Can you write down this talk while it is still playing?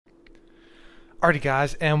Alrighty,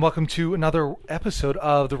 guys, and welcome to another episode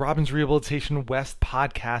of the Robbins Rehabilitation West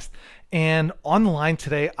podcast. And on the line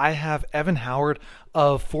today, I have Evan Howard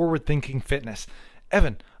of Forward Thinking Fitness.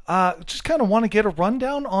 Evan, just kind of want to get a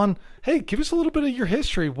rundown on, hey, give us a little bit of your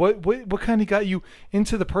history. What kind of got you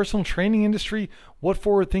into the personal training industry? What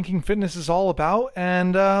Forward Thinking Fitness is all about,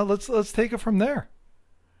 and let's take it from there.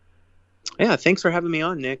 Yeah, thanks for having me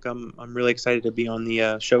on, Nick. I'm really excited to be on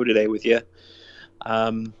the show today with you.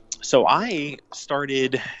 So I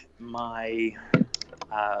started my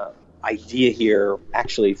idea here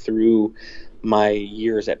actually through my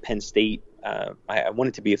years at Penn State. I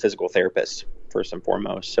wanted to be a physical therapist first and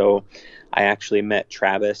foremost. So I actually met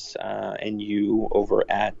Travis and you over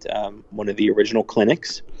at one of the original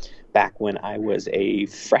clinics back when I was a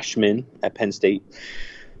freshman at Penn State,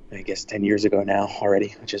 I guess 10 years ago now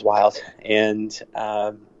already, which is wild. And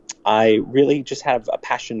I really just have a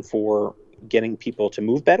passion for getting people to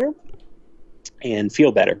move better and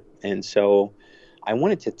feel better. And so I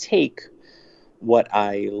wanted to take what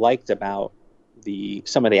I liked about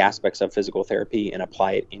some of the aspects of physical therapy and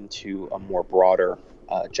apply it into a more broader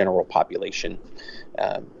general population,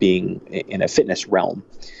 being in a fitness realm.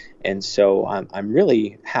 And so I'm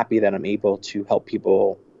really happy that I'm able to help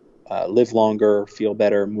people live longer, feel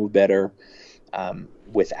better, move better,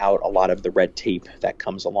 without a lot of the red tape that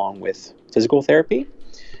comes along with physical therapy.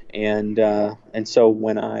 And so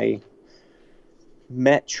when I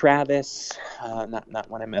met Travis, not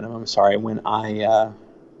when I met him, I'm sorry, when I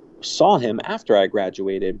saw him after I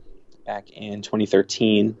graduated back in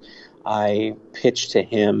 2013, I pitched to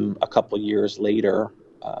him a couple years later,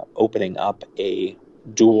 opening up a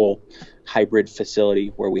dual hybrid facility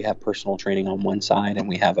where we have personal training on one side and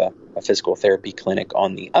we have a physical therapy clinic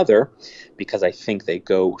on the other, because I think they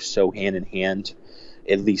go so hand in hand,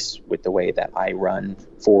 at least with the way that I run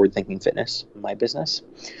Forward Thinking Fitness, my business.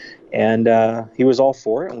 And he was all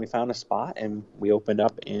for it, and we found a spot, and we opened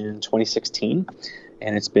up in 2016.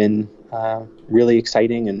 And it's been really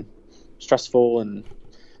exciting and stressful, and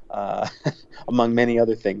among many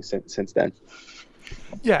other things since then.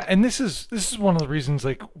 Yeah, and this is one of the reasons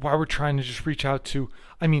like why we're trying to just reach out to,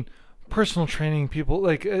 personal training people,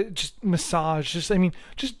 like just massage, just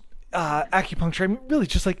acupuncture, really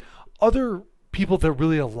just like other people that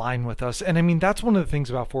really align with us. And that's one of the things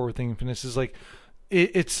about Forward Thinking Fitness is like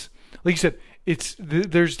it's like you said,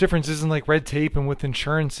 there's differences in like red tape and with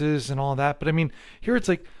insurances and all that, but here it's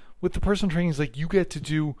like with the personal training is like you get to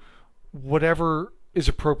do whatever is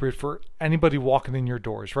appropriate for anybody walking in your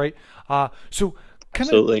doors, right? So kind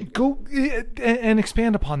of go and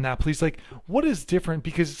expand upon that, please. Like, what is different?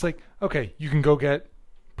 Because it's like, okay, you can go get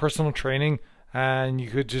personal training and you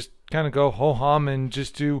could just kind of go ho-hum and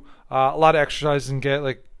just do a lot of exercises and get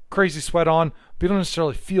like crazy sweat on, but you don't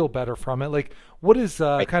necessarily feel better from it. Like, what is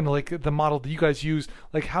kind of like the model that you guys use?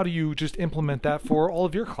 Like, how do you just implement that for all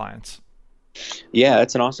of your clients? Yeah,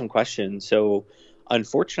 that's an awesome question. So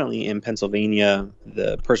unfortunately in Pennsylvania,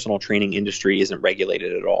 the personal training industry isn't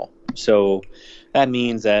regulated at all. So that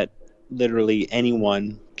means that literally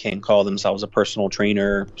anyone can call themselves a personal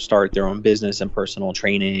trainer, start their own business in personal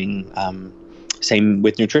training. Same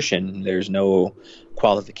with nutrition. There's no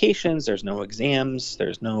qualifications, there's no exams,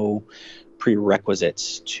 there's no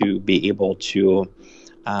prerequisites to be able to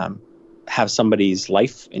have somebody's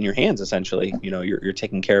life in your hands, essentially. You're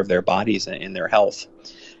taking care of their bodies and their health.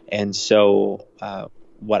 And so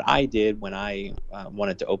what I did when I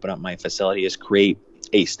wanted to open up my facility is create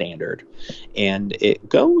a standard. And it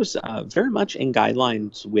goes very much in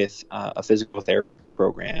guidelines with a physical therapy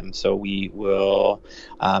program. So we will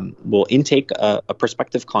we'll intake a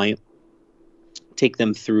prospective client, take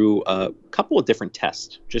them through a couple of different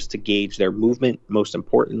tests just to gauge their movement. Most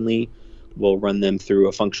importantly, we'll run them through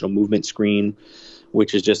a functional movement screen,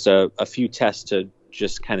 which is just a few tests to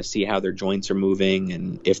just kind of see how their joints are moving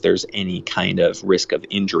and if there's any kind of risk of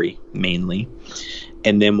injury mainly.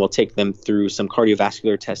 And then we'll take them through some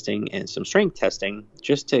cardiovascular testing and some strength testing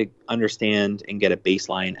just to understand and get a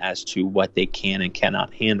baseline as to what they can and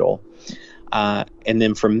cannot handle. And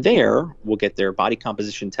then from there, we'll get their body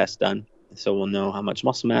composition test done. So we'll know how much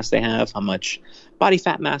muscle mass they have, how much body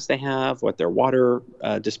fat mass they have, what their water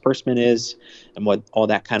disbursement is, and what all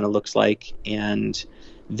that kind of looks like. And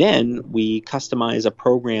then we customize a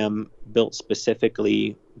program built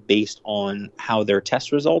specifically based on how their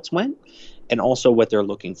test results went and also what they're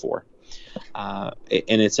looking for. And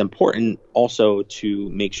it's important also to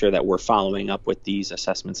make sure that we're following up with these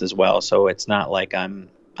assessments as well. So it's not like I'm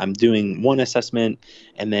doing one assessment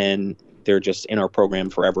and then they're just in our program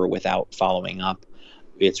forever without following up.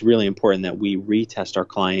 It's really important that we retest our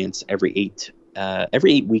clients every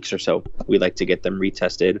 8 weeks or so. We like to get them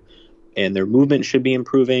retested and their movement should be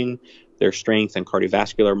improving, their strength and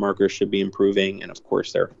cardiovascular markers should be improving, and of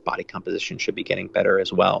course their body composition should be getting better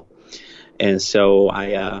as well. And so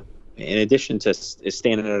in addition to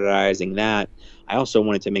standardizing that, I also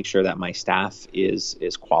wanted to make sure that my staff is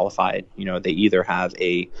qualified. They either have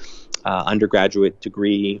a undergraduate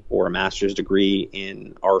degree or a master's degree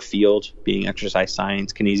in our field, being exercise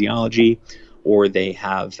science kinesiology, or they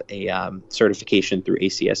have a certification through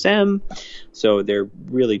ACSM. So they're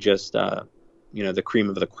really just the cream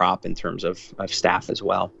of the crop in terms of staff as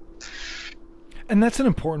well. And that's an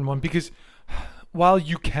important one, because while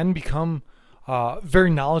you can become very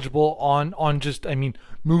knowledgeable on just,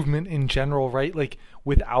 movement in general, right? Like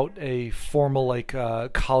without a formal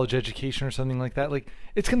college education or something like that, like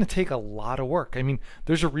it's going to take a lot of work.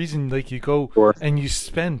 There's a reason you go and you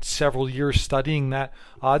spend several years studying that,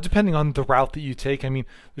 depending on the route that you take.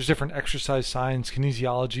 There's different exercise science,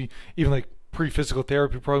 kinesiology, even pre-physical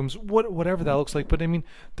therapy programs, whatever that looks like. But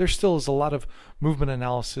there still is a lot of movement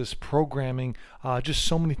analysis, programming, just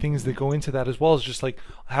so many things that go into that, as well as just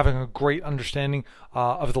having a great understanding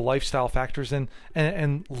of the lifestyle factors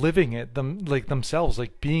and living it themselves,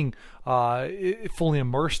 being fully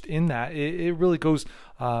immersed in that. It really goes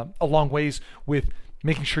a long ways with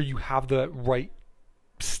making sure you have the right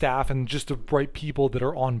staff and just the right people that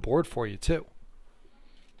are on board for you too.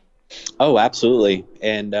 Oh, absolutely.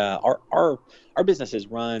 And our business is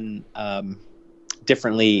run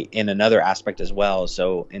differently in another aspect as well.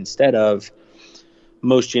 So instead of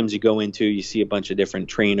most gyms you go into, you see a bunch of different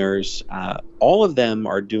trainers. All of them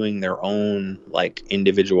are doing their own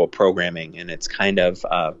individual programming, and it's kind of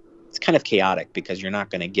chaotic because you're not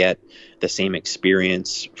going to get the same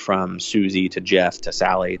experience from Susie to Jeff to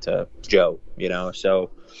Sally to Joe.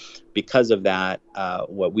 So because of that,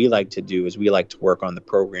 what we like to do is we like to work on the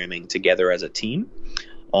programming together as a team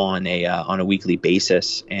on a weekly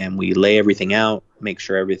basis, and we lay everything out, make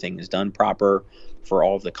sure everything is done proper for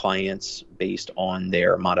all of the clients based on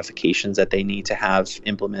their modifications that they need to have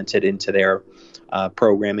implemented into their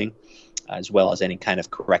programming, as well as any kind of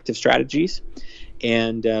corrective strategies.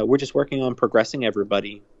 And we're just working on progressing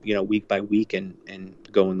everybody, week by week, and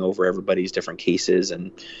going over everybody's different cases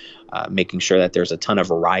and making sure that there's a ton of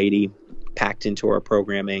variety packed into our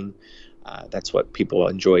programming. That's what people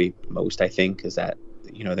enjoy most, I think, is that,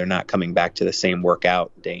 they're not coming back to the same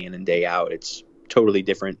workout day in and day out. It's totally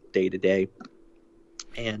different day to day.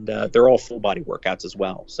 And they're all full body workouts as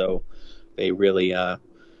well. So they really are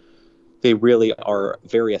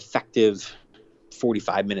very effective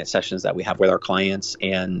 45-minute sessions that we have with our clients.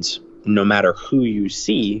 And no matter who you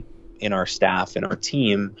see in our staff and our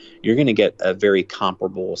team, you're going to get a very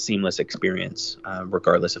comparable, seamless experience,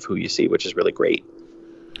 regardless of who you see, which is really great.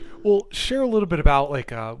 Well, share a little bit about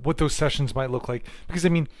what those sessions might look like, because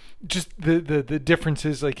just the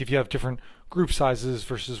differences, if you have different group sizes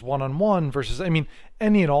versus one-on-one versus any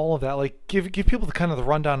and all of that. Give people the kind of the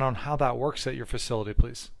rundown on how that works at your facility,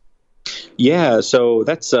 please. Yeah, so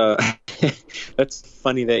that's that's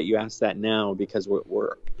funny that you asked that now, because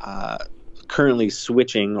we're currently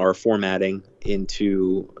switching our formatting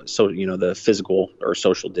into the physical or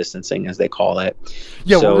social distancing, as they call it.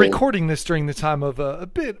 Yeah, so, we're recording this during the time of a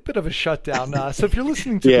bit of a shutdown. So if you're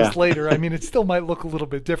listening to this later, it still might look a little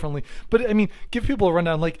bit differently. But give people a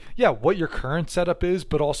rundown, what your current setup is,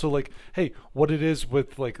 but also hey, what it is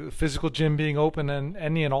with the physical gym being open and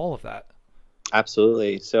any and all of that.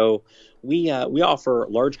 Absolutely. So we offer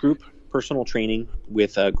large group personal training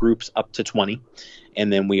with groups up to 20,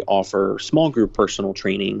 and then we offer small group personal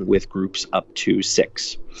training with groups up to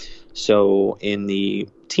 6. So in the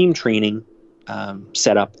team training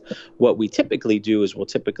setup, what we typically do is we'll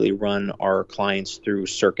typically run our clients through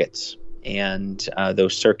circuits, and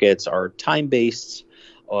those circuits are time-based,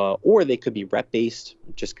 or they could be rep-based.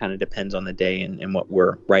 It just kind of depends on the day and what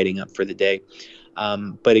we're writing up for the day.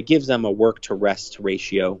 But it gives them a work-to-rest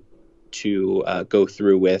ratio to go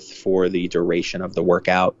through with for the duration of the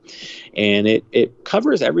workout. And it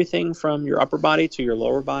covers everything from your upper body to your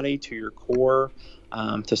lower body to your core,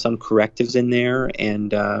 to some correctives in there.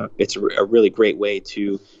 And it's a really great way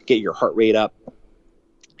to get your heart rate up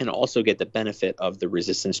and also get the benefit of the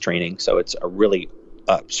resistance training. So it's a really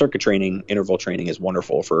circuit training, interval training is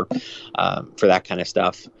wonderful for that kind of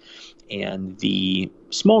stuff. And the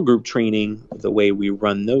small group training, the way we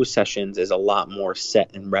run those sessions is a lot more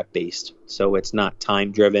set and rep based. So it's not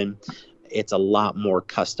time driven. It's a lot more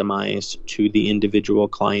customized to the individual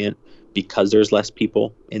client because there's less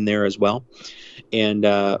people in there as well. And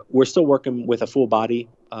we're still working with a full body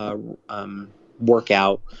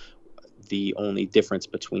workout. The only difference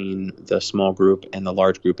between the small group and the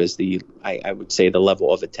large group is I would say the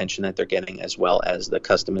level of attention that they're getting, as well as the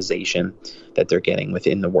customization that they're getting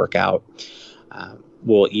within the workout.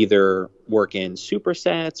 We'll either work in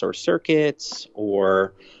supersets or circuits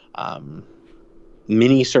or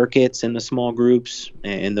mini circuits in the small groups,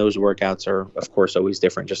 and those workouts are, of course, always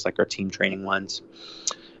different, just like our team training ones.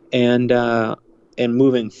 And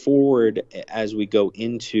moving forward, as we go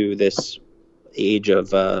into this age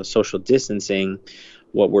of social distancing,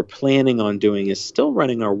 what we're planning on doing is still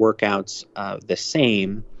running our workouts the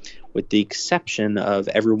same, with the exception of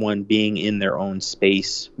everyone being in their own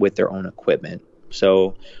space with their own equipment.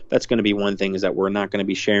 So that's going to be one thing, is that we're not going to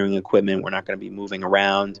be sharing equipment. We're not going to be moving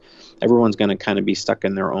around. Everyone's going to kind of be stuck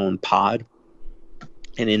in their own pod.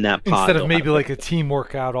 And in that pod, instead of maybe like a team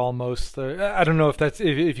workout almost. I don't know if that's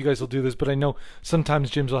if you guys will do this, but I know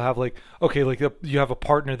sometimes gyms will have like, okay, like you have a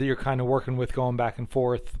partner that you're kind of working with, going back and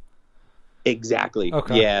forth. Exactly.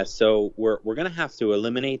 Okay. Yeah. So we're going to have to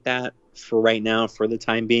eliminate that for right now, for the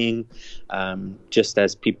time being, just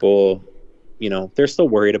as people, they're still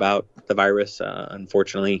worried about the virus,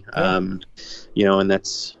 unfortunately. Yeah. And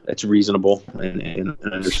that's reasonable and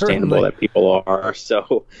understandable. Certainly. That people are.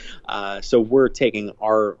 So we're taking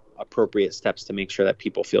our appropriate steps to make sure that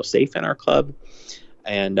people feel safe in our club.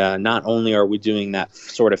 And not only are we doing that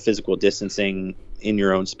sort of physical distancing in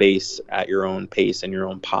your own space, at your own pace, and your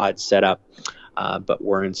own pod setup, but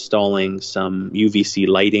we're installing some UVC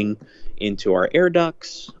lighting into our air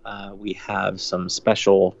ducts. We have some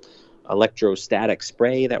special electrostatic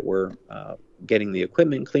spray that we're getting the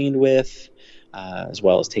equipment cleaned with, as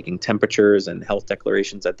well as taking temperatures and health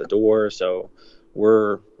declarations at the door. So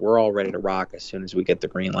we're all ready to rock as soon as we get the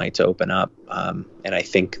green light to open up. And I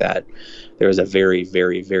think that there is a very,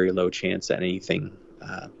 very, very low chance that anything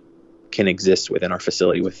can exist within our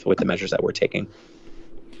facility with the measures that we're taking.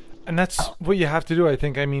 And that's what you have to do, I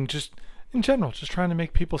think. I mean, just in general, just trying to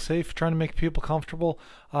make people safe, trying to make people comfortable.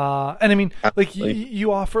 And I mean, like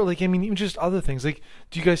you offer, like, I mean, even just other things. Like,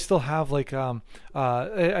 do you guys still have like, I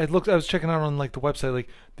was checking out on like the website, like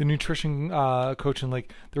the nutrition coach, and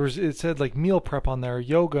like it said like meal prep on there,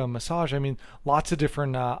 yoga, massage. I mean, lots of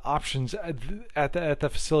different options at the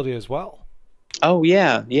facility as well. Oh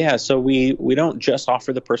yeah. So we don't just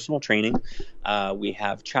offer the personal training. We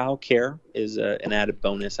have childcare is an added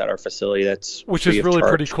bonus at our facility. Which is really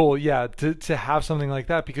pretty cool. Yeah, to have something like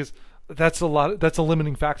that, because that's a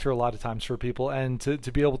limiting factor a lot of times for people, and to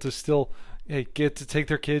be able to still get to take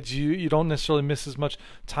their kids. You don't necessarily miss as much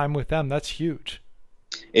time with them. That's huge.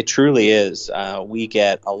 It truly is. We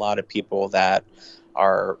get a lot of people that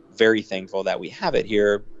are very thankful that we have it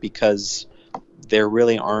here, because there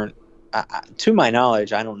really aren't. To my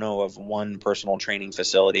knowledge, I don't know of one personal training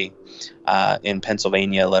facility in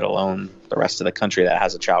Pennsylvania, let alone the rest of the country, that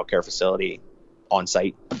has a child care facility on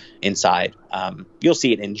site inside. You'll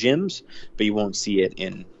see it in gyms, but you won't see it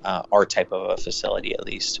in our type of a facility, at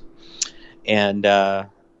least. And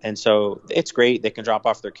so it's great. They can drop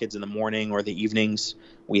off their kids in the morning or the evenings.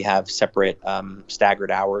 We have separate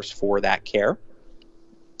staggered hours for that care.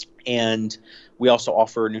 And we also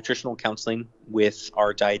offer nutritional counseling with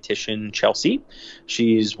our dietitian, Chelsea.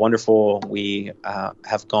 She's wonderful. We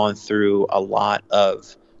have gone through a lot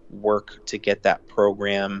of work to get that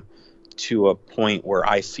program to a point where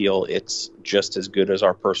I feel it's just as good as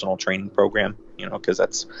our personal training program, because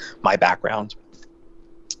that's my background.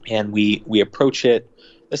 And we approach it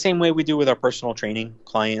the same way we do with our personal training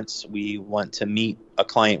clients. We want to meet a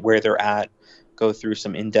client where they're at, go through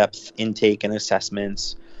some in-depth intake and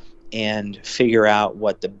assessments, and figure out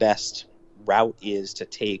what the best route is to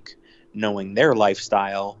take, knowing their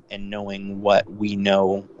lifestyle and knowing what we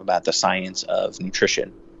know about the science of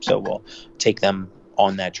nutrition. So we'll take them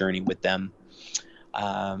on that journey with them.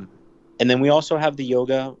 And then we also have the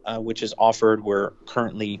yoga, which is offered. We're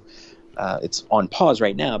currently, it's on pause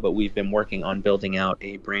right now, but we've been working on building out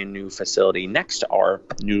a brand new facility next to our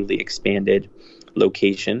newly expanded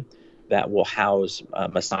location that will house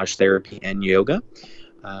massage therapy and yoga.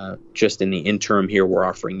 Just in the interim here, we're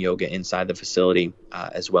offering yoga inside the facility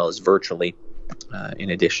as well as virtually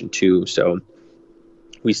in addition to. So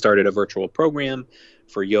we started a virtual program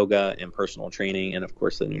for yoga and personal training, and of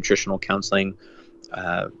course the nutritional counseling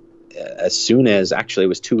as soon as, actually it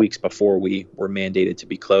was 2 weeks before we were mandated to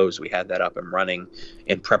be closed. We had that up and running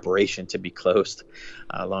in preparation to be closed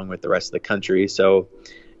along with the rest of the country. So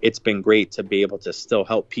it's been great to be able to still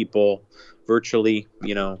help people virtually,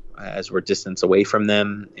 as we're distance away from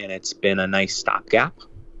them. And it's been a nice stopgap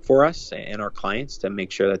for us and our clients to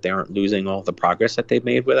make sure that they aren't losing all the progress that they've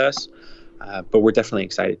made with us. But we're definitely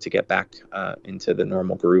excited to get back into the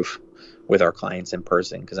normal groove with our clients in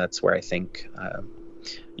person, because that's where I think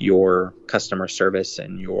your customer service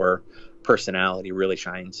and your personality really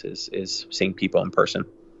shines, is seeing people in person.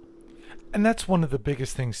 And that's one of the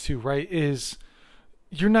biggest things too, right? Is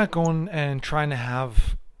you're not going and trying to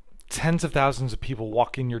have tens of thousands of people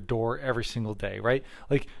walk in your door every single day, right?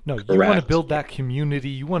 Like, no, you want to Correct. build that community.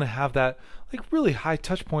 You want to have that like really high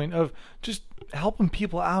touch point of just helping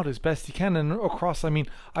people out as best you can, and across, I mean,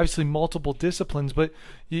 obviously multiple disciplines, but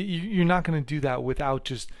you're not going to do that without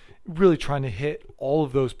just really trying to hit all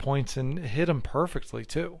of those points and hit them perfectly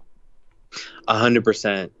too.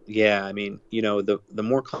 100%. Yeah. I mean, the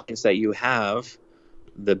more clients that you have,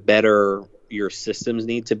 the better your systems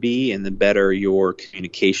need to be, and the better your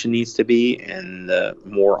communication needs to be, and the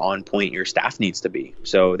more on point your staff needs to be.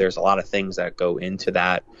 So there's a lot of things that go into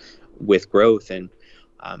that with growth. And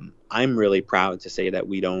I'm really proud to say that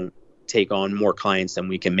we don't take on more clients than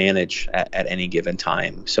we can manage at any given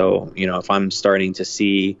time. So, if I'm starting to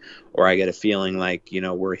see, or I get a feeling like,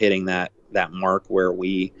 we're hitting that mark where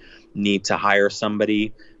we need to hire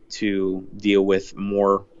somebody to deal with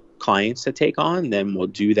more clients to take on, then we'll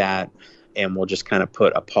do that. And we'll just kind of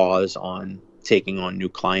put a pause on taking on new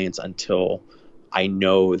clients until I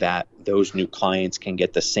know that those new clients can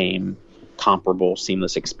get the same comparable,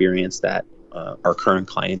 seamless experience that our current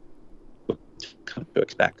client come to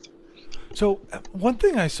expect. So one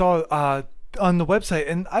thing I saw on the website,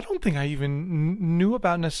 and I don't think I even knew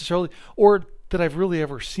about necessarily, or that I've really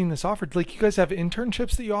ever seen this offered, like you guys have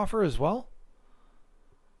internships that you offer as well?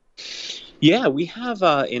 Yeah, we have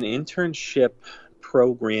an internship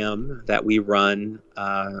program that we run,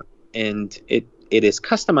 and it is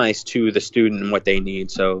customized to the student and what they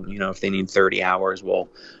need. So, if they need 30 hours,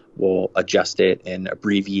 we'll adjust it and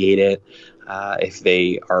abbreviate it. If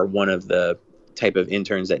they are one of the type of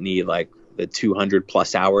interns that need like the 200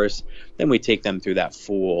 plus hours, then we take them through that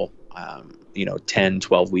full, 10,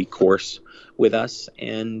 12-week course with us.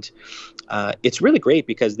 And it's really great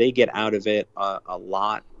because they get out of it a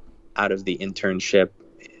lot out of the internship.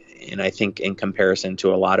 And I think in comparison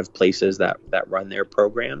to a lot of places that run their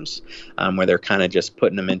programs, where they're kind of just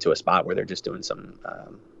putting them into a spot where they're just doing some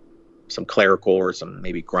clerical or some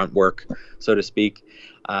maybe grunt work, so to speak.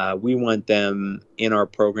 We want them in our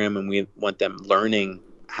program, and we want them learning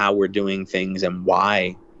how we're doing things and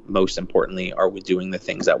why, most importantly, are we doing the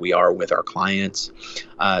things that we are with our clients,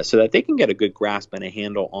 so that they can get a good grasp and a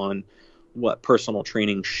handle on what personal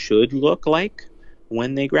training should look like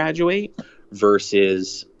when they graduate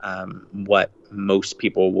versus what most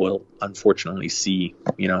people will unfortunately see,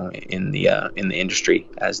 in the industry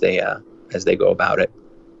as they go about it.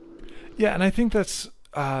 Yeah, and I think that's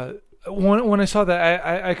when I saw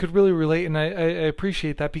that, I could really relate, and I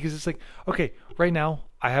appreciate that, because it's like, okay, right now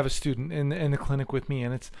I have a student in the clinic with me,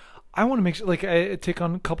 and I want to make sure, like, I take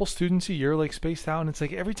on a couple students a year, like spaced out, and it's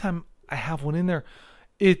like every time I have one in there,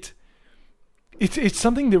 it's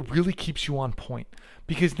something that really keeps you on point,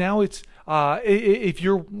 because now it's if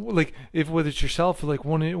you're like, if whether it's yourself or like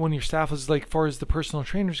one of your staff is like, far as the personal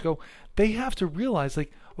trainers go, they have to realize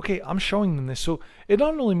like, okay, I'm showing them this, so it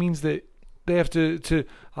not only means that they have to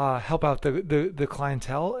help out the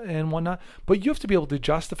clientele and whatnot, but you have to be able to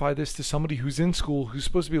justify this to somebody who's in school, who's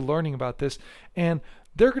supposed to be learning about this, and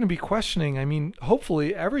they're going to be questioning, I mean,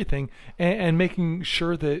 hopefully everything, and making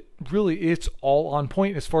sure that really it's all on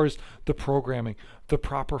point as far as the programming, the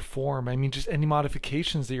proper form, I mean, just any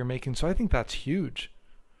modifications that you're making. So I think that's huge.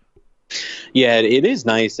 Yeah, it is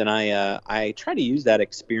nice, and I try to use that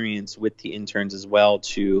experience with the interns as well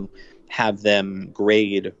to have them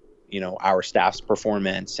grade, our staff's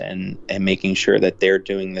performance, and making sure that they're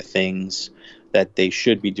doing the things that they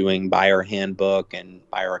should be doing by our handbook and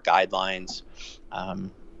by our guidelines.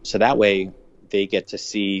 So that way they get to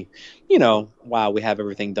see, wow, we have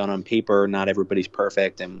everything done on paper. Not everybody's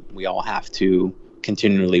perfect, and we all have to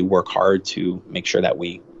continually work hard to make sure that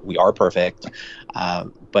we are perfect.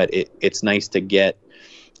 But it's nice to get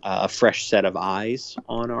a fresh set of eyes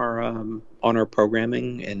on our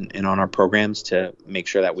programming and on our programs to make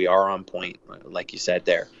sure that we are on point, like you said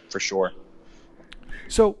there, for sure.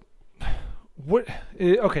 So what?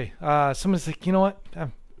 Okay, someone's like, you know what?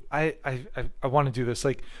 I want to do this.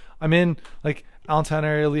 Like, I'm in like Allentown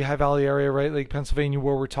area, Lehigh Valley area, right? Like Pennsylvania,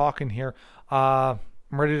 where we're talking here. I'm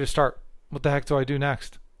ready to start. What the heck do I do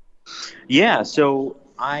next? Yeah, so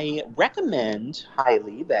I recommend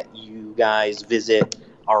highly that you guys visit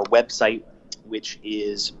our website, which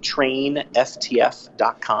is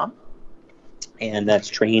trainftf.com. And that's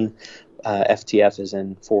train, FTF is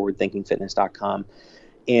in forwardthinkingfitness.com.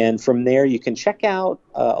 And from there, you can check out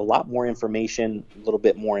a lot more information, a little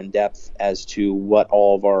bit more in depth as to what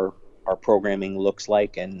all of our our programming looks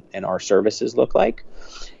like and our services look like.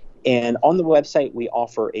 And on the website, we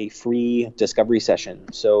offer a free discovery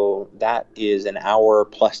session. So that is an hour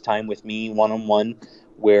plus time with me one-on-one,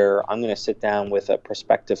 where I'm going to sit down with a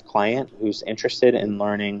prospective client who's interested in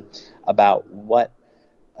learning about what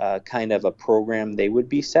kind of a program they would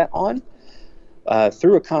be set on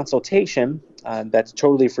through a consultation that's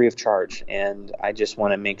totally free of charge. And I just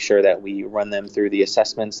want to make sure that we run them through the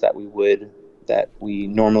assessments that we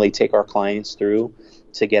normally take our clients through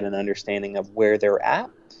to get an understanding of where they're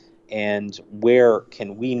at and where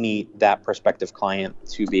can we meet that prospective client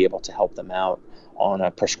to be able to help them out on a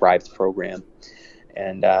prescribed program.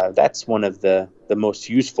 And that's one of the most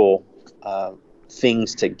useful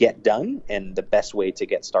things to get done and the best way to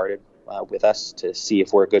get started with us to see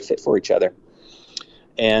if we're a good fit for each other.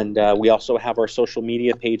 And we also have our social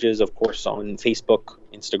media pages, of course, on Facebook,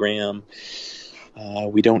 Instagram.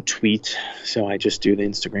 We don't tweet, so I just do the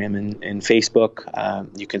Instagram and Facebook.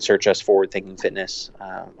 You can search us Forward Thinking Fitness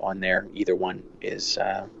on there. Either one is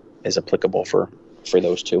applicable for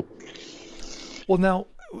those two. Well, now,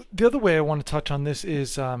 the other way I want to touch on this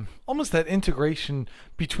is almost that integration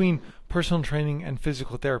between personal training and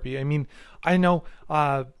physical therapy. I mean, I know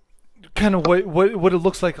kind of what it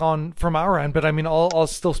looks like from our end, but I mean, I'll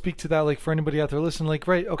still speak to that, like, for anybody out there listening, like,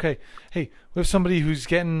 right, okay, hey, we have somebody who's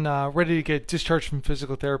getting ready to get discharged from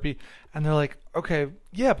physical therapy, and they're like, okay,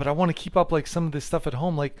 yeah, but I want to keep up like some of this stuff at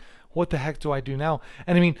home, like, what the heck do I do now?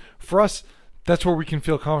 And I mean, for us, that's where we can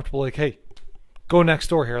feel comfortable, like, hey, go next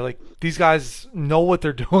door here. Like, these guys know what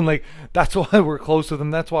they're doing. Like, that's why we're close with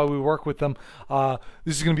them. That's why we work with them.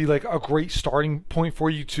 This is going to be like a great starting point for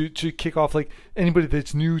you to kick off, like, anybody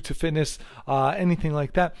that's new to fitness, anything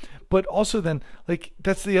like that. But also then, like,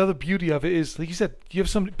 that's the other beauty of it is, like you said, you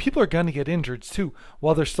have people are going to get injured too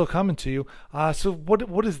while they're still coming to you. So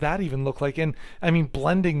what does that even look like? And I mean,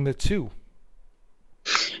 blending the two.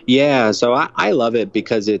 Yeah. So I love it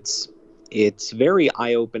because it's very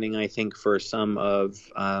eye-opening, I think, for some of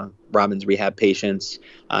Robin's rehab patients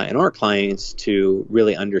and our clients to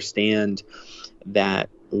really understand that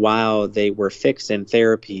while they were fixed in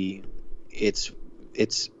therapy, it's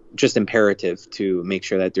just imperative to make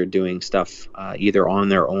sure that they're doing stuff either on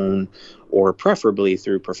their own or preferably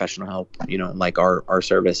through professional help, like our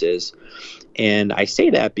services. And I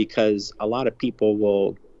say that because a lot of people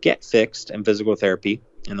will get fixed in physical therapy,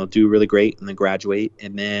 and they'll do really great and they graduate,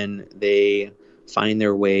 and then they find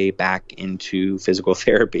their way back into physical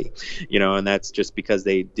therapy, and that's just because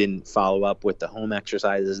they didn't follow up with the home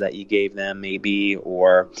exercises that you gave them, maybe,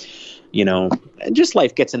 or, just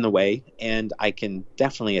life gets in the way. And I can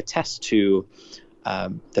definitely attest to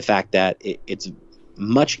the fact that it's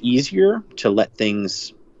much easier to let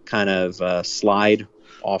things kind of slide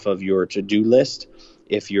off of your to-do list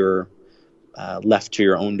if you're left to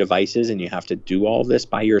your own devices and you have to do all of this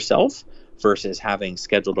by yourself versus having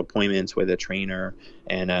scheduled appointments with a trainer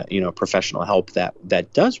and professional help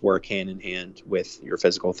that does work hand in hand with your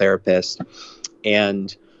physical therapist.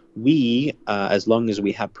 And we, as long as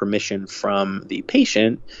we have permission from the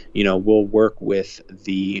patient, we'll work with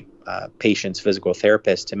the patient's physical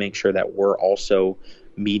therapist to make sure that we're also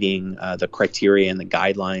meeting the criteria and the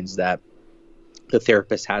guidelines that the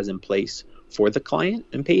therapist has in place for the client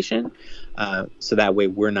and patient, so that way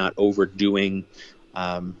we're not overdoing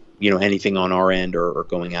anything on our end or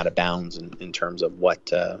going out of bounds in terms of what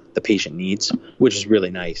the patient needs, which is really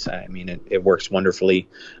nice. I mean, it works wonderfully,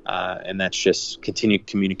 and that's just continued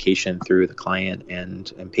communication through the client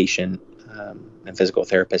and patient and physical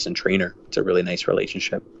therapist and trainer. It's a really nice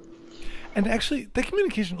relationship. And actually, the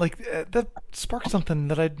communication, like, that sparked something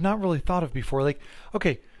that I'd not really thought of before. Like,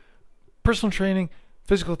 okay, personal training,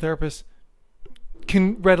 physical therapist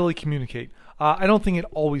can readily communicate. I don't think it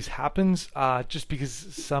always happens, just because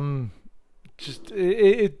some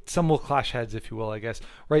will clash heads, if you will, I guess,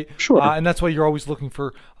 right? Sure. And that's why you're always looking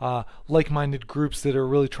for like-minded groups that are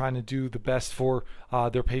really trying to do the best for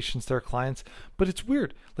their patients, their clients. But it's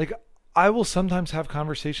weird. Like, I will sometimes have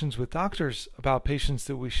conversations with doctors about patients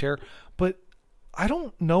that we share, but I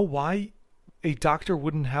don't know why a doctor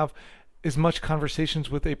wouldn't have as much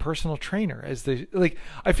conversations with a personal trainer as they like.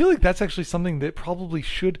 I feel like that's actually something that probably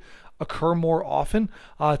should occur more often,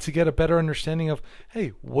 to get a better understanding of, hey,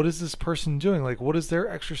 what is this person doing? Like, what does their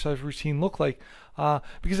exercise routine look like?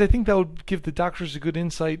 Because I think that would give the doctors a good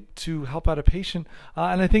insight to help out a patient.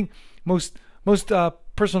 And I think most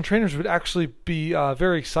personal trainers would actually be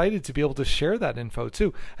very excited to be able to share that info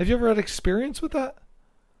too. Have you ever had experience with that?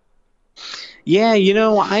 Yeah,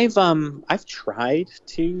 I've tried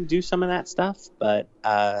to do some of that stuff, but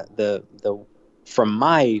the from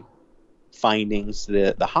my findings,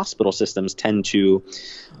 the hospital systems tend to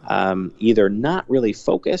either not really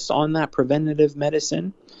focus on that preventative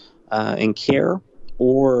medicine and care,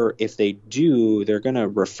 or if they do, they're going to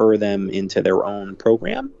refer them into their own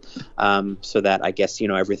program, so that I guess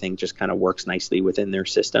everything just kind of works nicely within their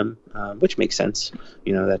system, which makes sense.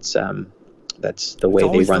 That's the way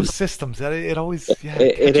they run those systems. It always it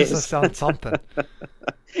catches is. us on something.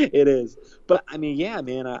 It is. But I mean, yeah,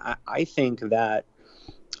 man, I think that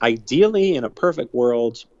ideally, in a perfect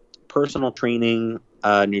world, personal training,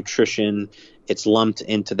 nutrition, it's lumped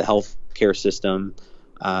into the healthcare system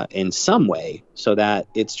in some way, so that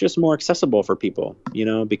it's just more accessible for people,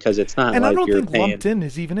 because it's not And I like don't you're think paying. lumped in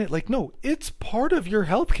is even it. Like, no, it's part of your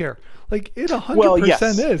healthcare. Like, it 100% Well, yes.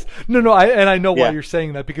 is. No, I know why Yeah. you're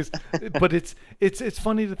saying that, because, but it's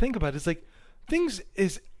funny to think about. It's like, things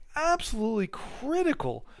is absolutely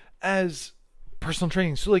critical as personal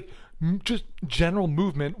training. So like, just general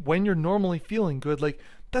movement when you're normally feeling good, like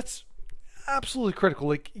that's absolutely critical.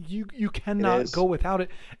 Like you It cannot is. go without it.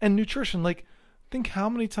 And nutrition, like, think how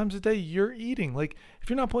many times a day you're eating. Like, if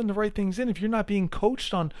you're not putting the right things in, if you're not being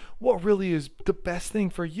coached on what really is the best thing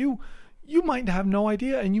for you, you might have no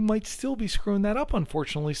idea, and you might still be screwing that up,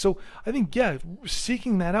 unfortunately. So I think, yeah,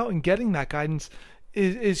 seeking that out and getting that guidance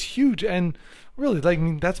is huge. And really, like, I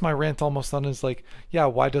mean, that's my rant almost on, is like, yeah,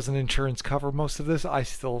 why doesn't insurance cover most of this? I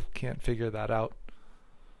still can't figure that out.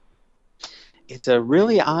 It's a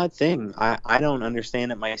really odd thing. I don't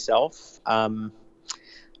understand it myself,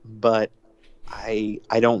 but I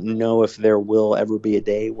don't know if there will ever be a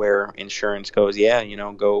day where insurance goes, yeah,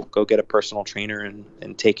 go get a personal trainer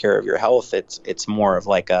and take care of your health. It's more of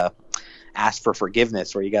like a ask for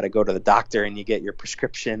forgiveness, where you got to go to the doctor and you get your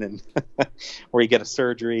prescription, and or you get a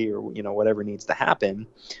surgery, or whatever needs to happen.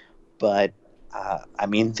 But I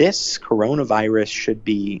mean, this coronavirus should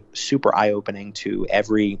be super eye-opening to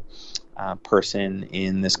every person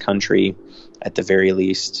in this country, at the very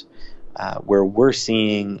least, where we're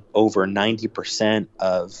seeing over 90%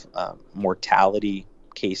 of mortality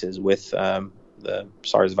cases with the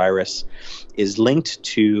SARS virus is linked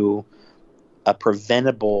to a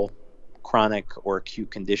preventable chronic or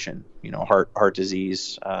acute condition, heart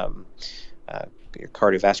disease,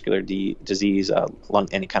 cardiovascular disease,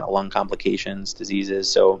 any kind of lung complications, diseases.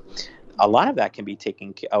 So a lot of that can be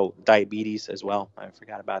taken. Diabetes as well. I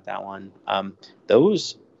forgot about that one.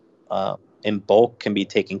 Those in bulk can be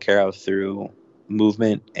taken care of through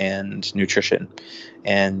movement and nutrition,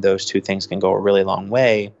 and those two things can go a really long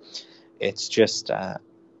way. It's just I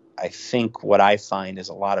think what I find is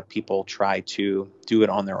a lot of people try to do it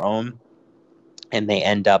on their own, and they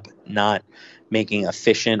end up not making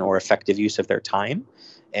efficient or effective use of their time,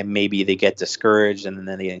 and maybe they get discouraged, and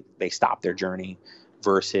then they stop their journey,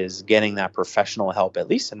 versus getting that professional help, at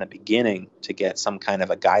least in the beginning, to get some kind of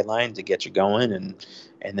a guideline to get you going,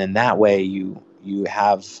 and then that way you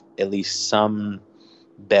have at least some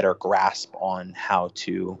better grasp on how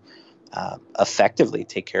to effectively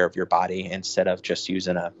take care of your body, instead of just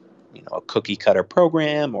using a cookie cutter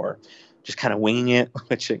program, or just kind of winging it,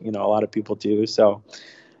 which a lot of people do. So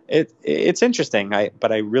it's interesting.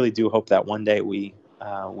 But I really do hope that one day we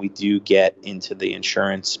do get into the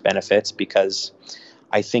insurance benefits, because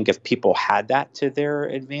I think if people had that to their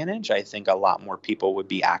advantage, I think a lot more people would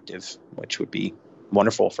be active, which would be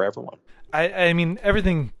wonderful for everyone. I mean,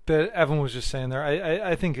 everything that Evan was just saying there,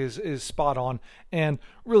 I think is spot on, and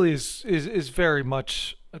really is very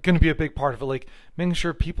much going to be a big part of it. Like, making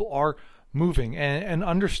sure people are moving, and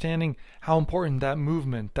understanding how important that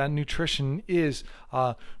movement, that nutrition is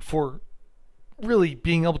for really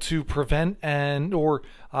being able to prevent and or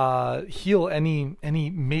heal any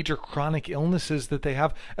major chronic illnesses that they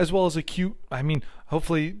have, as well as acute. I mean,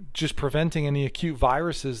 hopefully just preventing any acute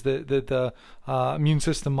viruses that the immune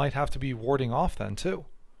system might have to be warding off then too.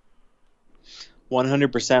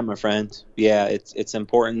 100%, my friend. Yeah, it's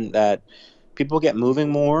important that people get moving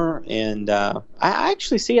more, and I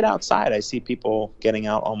actually see it outside. I see people getting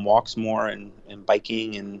out on walks more, and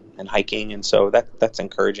biking and hiking, and so that's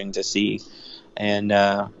encouraging to see. And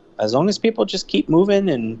as long as people just keep moving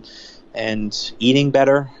and eating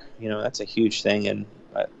better, that's a huge thing, and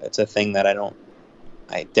it's a thing that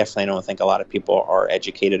I definitely don't think a lot of people are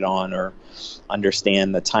educated on, or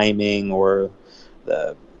understand the timing, or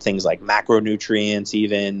the things like macronutrients.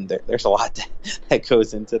 Even there's a lot that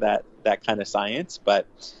goes into that kind of science, but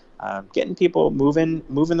getting people moving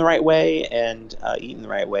the right way, and eating the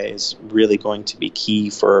right way, is really going to be key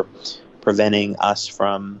for preventing us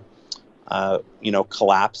from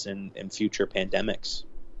collapse in future pandemics,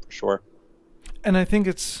 for sure. And I think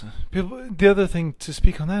it's people. The other thing to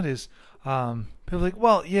speak on that is people are like,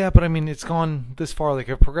 well, yeah, but I mean, it's gone this far, like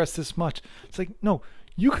I've progressed this much. It's like, no,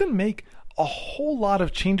 you can make a whole lot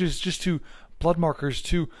of changes just to blood markers,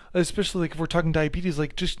 to especially like if we're talking diabetes,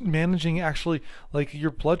 like just managing actually like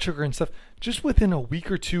your blood sugar and stuff, just within a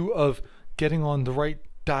week or two of getting on the right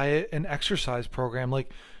diet and exercise program.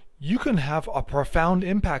 Like you can have a profound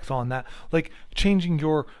impact on that, like changing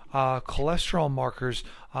your cholesterol markers.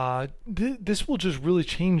 This will just really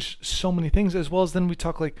change so many things, as well as then we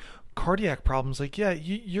talk like cardiac problems. Like, yeah,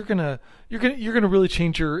 you're gonna really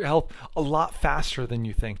change your health a lot faster than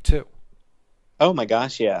you think too. Oh my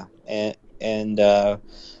gosh, yeah. And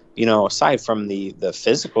aside from the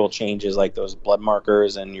physical changes like those blood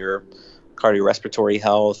markers and your cardiorespiratory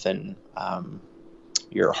health and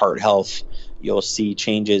your heart health, you'll see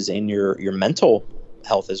changes in your mental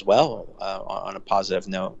health as well. On a positive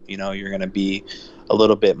note, you're going to be a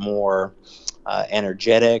little bit more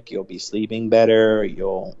energetic. You'll be sleeping better.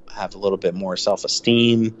 You'll have a little bit more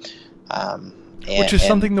self-esteem. Which is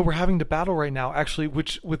something that we're having to battle right now, actually,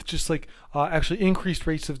 which with just like actually increased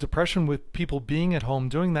rates of depression with people being at home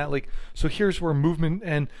doing that. Like, so here's where movement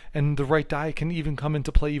and the right diet can even come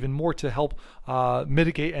into play even more to help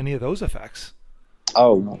mitigate any of those effects.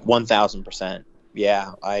 Oh, 1000%.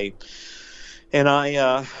 Yeah. I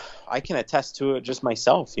can attest to it just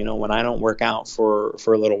myself, when I don't work out for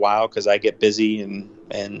a little while because I get busy and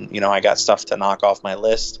I got stuff to knock off my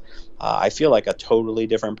list. I feel like a totally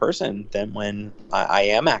different person than when I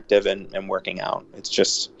am active and working out. It's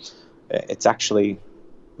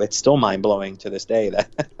still mind blowing to this day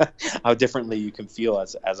that how differently you can feel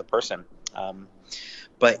as a person.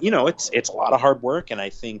 But it's a lot of hard work, and I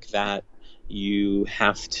think that you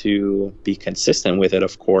have to be consistent with it,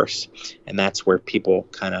 of course. And that's where people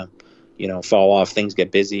kind of, fall off, things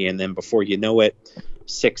get busy. And then before you know it,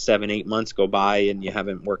 6, 7, 8 months go by and you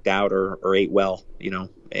haven't worked out or ate well,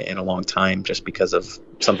 in a long time, just because of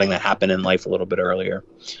something that happened in life a little bit earlier.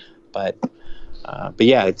 But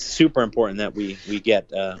yeah, it's super important that we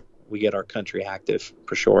get our country active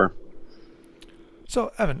for sure.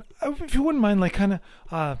 So Evan, if you wouldn't mind, like kind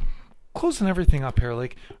of closing everything up here,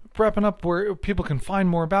 like wrapping up where people can find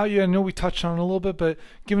more about you. I know we touched on it a little bit, but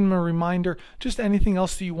giving them a reminder, just anything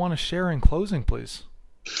else that you want to share in closing, please.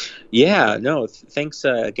 Yeah, no, thanks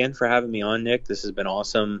again for having me on, Nick. This has been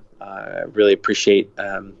awesome. I really appreciate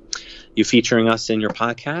you featuring us in your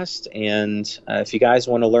podcast. And if you guys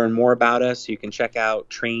want to learn more about us, you can check out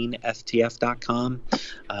trainftf.com.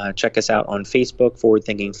 Check us out on Facebook, Forward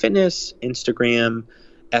Thinking Fitness, Instagram,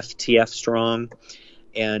 FTF Strong.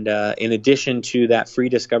 And in addition to that free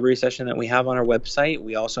discovery session that we have on our website,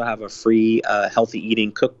 we also have a free healthy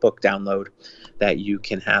eating cookbook download that you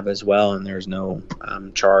can have as well. And there's no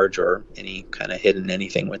charge or any kind of hidden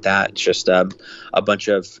anything with that. It's just a bunch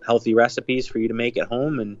of healthy recipes for you to make at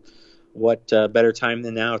home. And what better time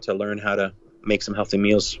than now to learn how to make some healthy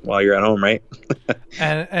meals while you're at home, right?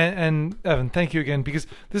 and Evan, thank you again, because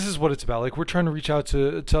this is what it's about. Like, we're trying to reach out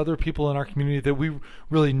to other people in our community that we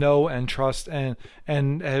really know and trust and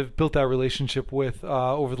have built that relationship with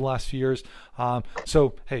over the last few years.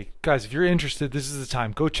 So hey guys, if you're interested, this is the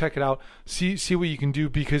time. Go check it out. See what you can do,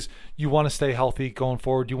 because you want to stay healthy going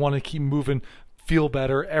forward. You want to keep moving, feel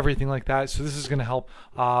better, everything like that. So this is going to help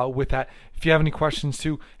with that. If you have any questions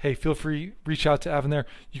too, hey, feel free, reach out to Evan there.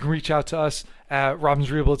 You can reach out to us at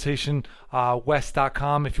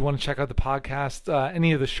RobinsRehabilitationWest.com. If you want to check out the podcast,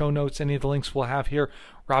 any of the show notes, any of the links we'll have here,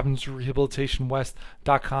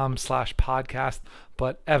 RobinsRehabilitationWest.com/podcast.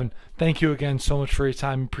 But Evan, thank you again so much for your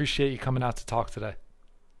time. Appreciate you coming out to talk today.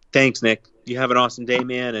 Thanks, Nick. You have an awesome day,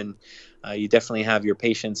 man. And you definitely have your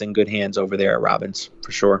patients in good hands over there at Robbins,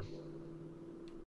 for sure.